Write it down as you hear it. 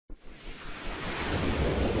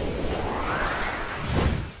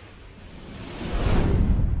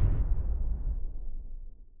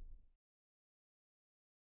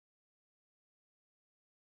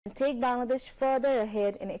and take Bangladesh further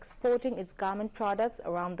ahead in exporting its garment products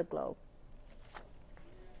around the globe.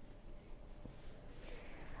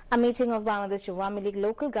 A meeting of Bangladesh Awami League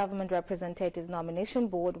Local Government Representatives Nomination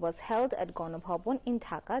Board was held at Ganabhavan in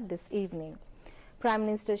Dhaka this evening. Prime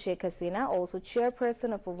Minister Sheikh Hasina, also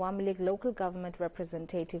chairperson of Awami League Local Government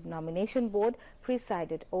Representative Nomination Board,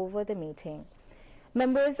 presided over the meeting.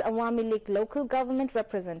 Members of Awami League Local Government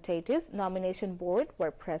Representatives Nomination Board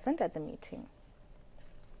were present at the meeting.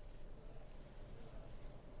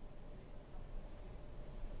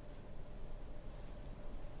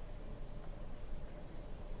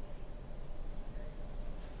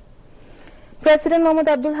 President Mohammad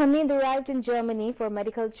Abdul Hamid arrived in Germany for a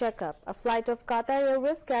medical checkup. A flight of Qatar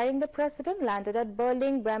Airways carrying the president landed at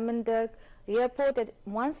Berlin-Brandenburg Airport at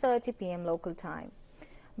 1:30 p.m. local time.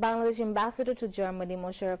 Bangladesh ambassador to Germany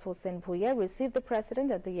Mosharraf Hossain Bhuiya received the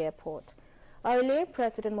president at the airport. Earlier,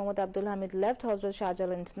 President Mohammad Abdul Hamid left Hazrat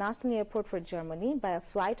Shahjalal International Airport for Germany by a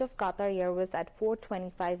flight of Qatar Airways at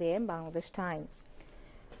 4:25 a.m. Bangladesh time.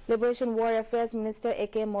 Liberation War Affairs Minister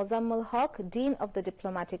A.K. Mozammel Haq, Dean of the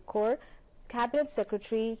Diplomatic Corps, Cabinet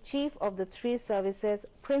Secretary, Chief of the Three Services,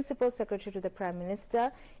 Principal Secretary to the Prime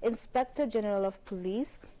Minister, Inspector General of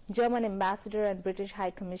Police, German Ambassador and British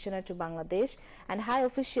High Commissioner to Bangladesh, and high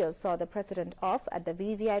officials saw the President off at the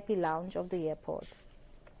VVIP lounge of the airport.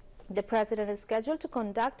 The President is scheduled to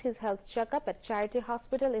conduct his health checkup at Charity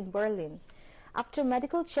Hospital in Berlin. After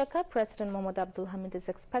medical checkup, President Mohammad Abdul Hamid is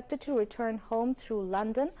expected to return home through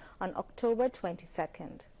London on October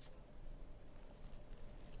 22nd.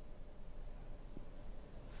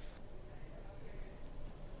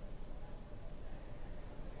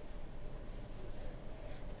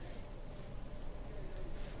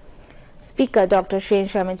 Speaker Dr. Shirin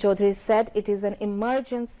Sharmin Chaudhury said it is an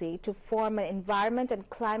emergency to form an environment and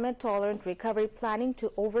climate-tolerant recovery planning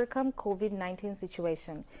to overcome COVID-19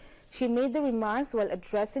 situation. She made the remarks while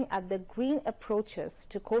addressing at the Green Approaches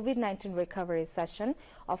to COVID-19 Recovery session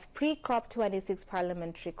of pre-COP26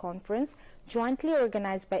 Parliamentary Conference jointly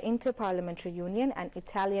organized by Inter-Parliamentary Union and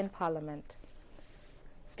Italian Parliament.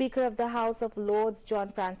 Speaker of the House of Lords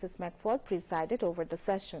John Francis McFaul presided over the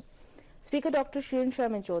session. Speaker Dr. Shirin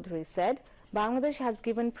Sharmin Chaudhury said, Bangladesh has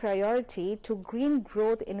given priority to green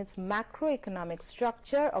growth in its macroeconomic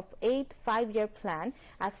structure of 8 5-year plan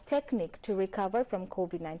as technique to recover from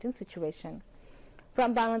COVID-19 situation.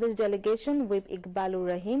 From Bangladesh delegation, Whip Iqbalur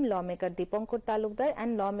Rahim, lawmaker Dipankar Talukdar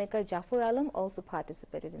and lawmaker Jafar Alam also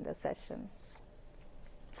participated in the session.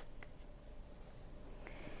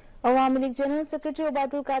 Awami League General Secretary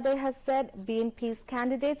Obaidul Qadir has said BNP's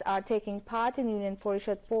candidates are taking part in Union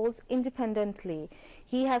Parishad polls independently.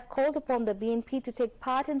 He has called upon the BNP to take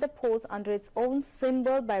part in the polls under its own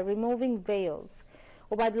symbol by removing veils.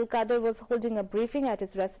 Obaidul Qadir was holding a briefing at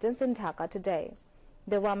his residence in Dhaka today.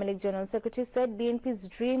 The Awami League General Secretary said BNP's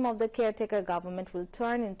dream of the caretaker government will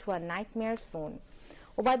turn into a nightmare soon.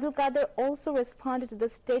 Obaidul Qadir also responded to the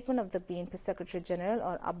statement of the BNP Secretary General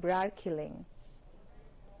on Abrar killing.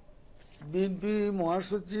 BNP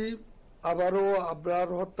মহাসচিব আবারও আবরার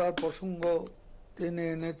হত্যার প্রসঙ্গ টেনে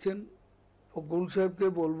এনেছেন। ফখরুল সাহেবকে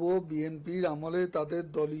বলবো বিএনপির আমলে তাদের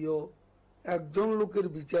দলীয় একজন লোকের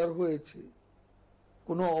বিচার হয়েছে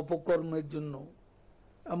কোনো অপকর্মের জন্য,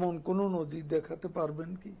 এমন কোনো নজির দেখাতে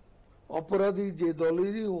পারবেন কি? অপরাধী যে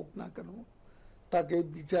দলেরই হোক না কেন তাকে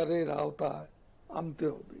বিচারের আওতায় আনতে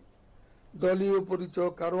হবে। দলীয়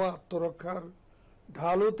পরিচয় কারো আত্মরক্ষার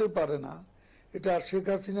ঢাল হতে পারে না, এটা শেখ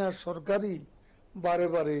হাসিনার সরকারই বারে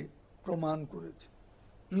বারে প্রমাণ করেছে।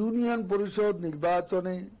 ইউনিয়ন পরিষদ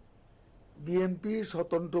নির্বাচনে বিএনপি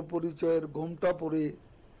স্বতন্ত্র পরিচয়ের ঘোমটা পরে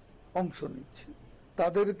অংশ নিচ্ছে।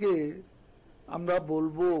 তাদেরকে আমরা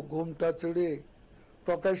বলবো ঘোমটা ছেড়ে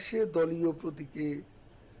প্রকাশ্যে দলীয় প্রতীকে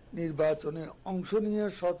নির্বাচনে অংশ নিয়ে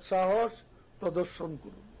সৎসাহস প্রদর্শন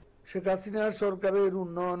করুন। শেখ হাসিনার সরকারের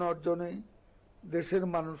উন্নয়ন অর্জনে দেশের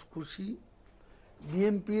মানুষ খুশি।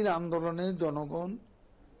 বিএনপির আন্দোলনে জনগণ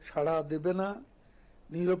সাড়া দেবে না।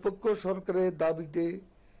 নিরপেক্ষ সরকারের দাবিতে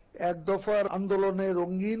এক দফার আন্দোলনে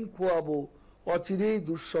রঙিন খোয়াবো অচিরেই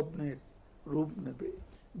দুঃস্বপ্নের রূপ নেবে।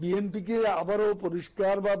 বিএনপিকে আবারও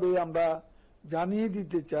পরিষ্কারভাবে আমরা জানিয়ে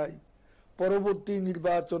দিতে চাই, পরবর্তী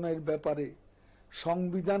নির্বাচনের ব্যাপারে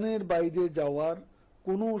সংবিধানের বাইরে যাওয়ার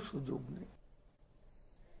কোনো সুযোগ নেই।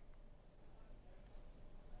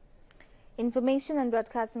 Information and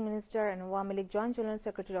Broadcasting Minister and Awami League Joint General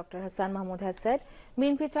Secretary Dr. Hassan Mahmood has said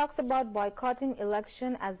BNP talks about boycotting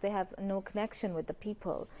election as they have no connection with the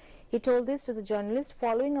people. He told this to the journalist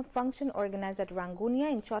following a function organized at Rangunia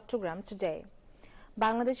in Chattogram today.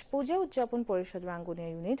 Bangladesh Puja Udjapon Parishad Rangunia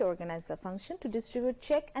unit organized the function to distribute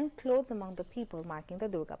check and clothes among the people marking the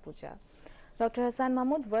Durga Puja. Dr. Hassan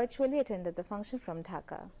Mahmood virtually attended the function from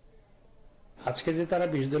Dhaka. আজকে যে তারা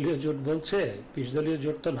 20 দলীয় জোট বলছে, 20 দলীয়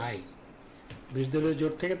জোট তো নাই। 20 দলীয়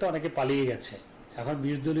জোট থেকে তো অনেকে পালিয়ে গেছে। এখন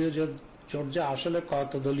 20 দলীয় জোট যে আসলে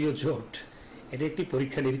কত দলীয় জোট, এটা একটি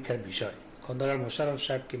পরীক্ষা নিরীক্ষার বিষয়। খন্দকার মোশাররফ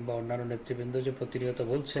সাহেব কিংবা অন্যান্য নেতৃবৃন্দ যে প্রতিনিয়ত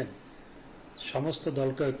বলছেন সমস্ত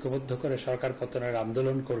দলকে ঐক্যবদ্ধ করে সরকার পতনের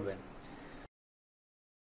আন্দোলন করবেন,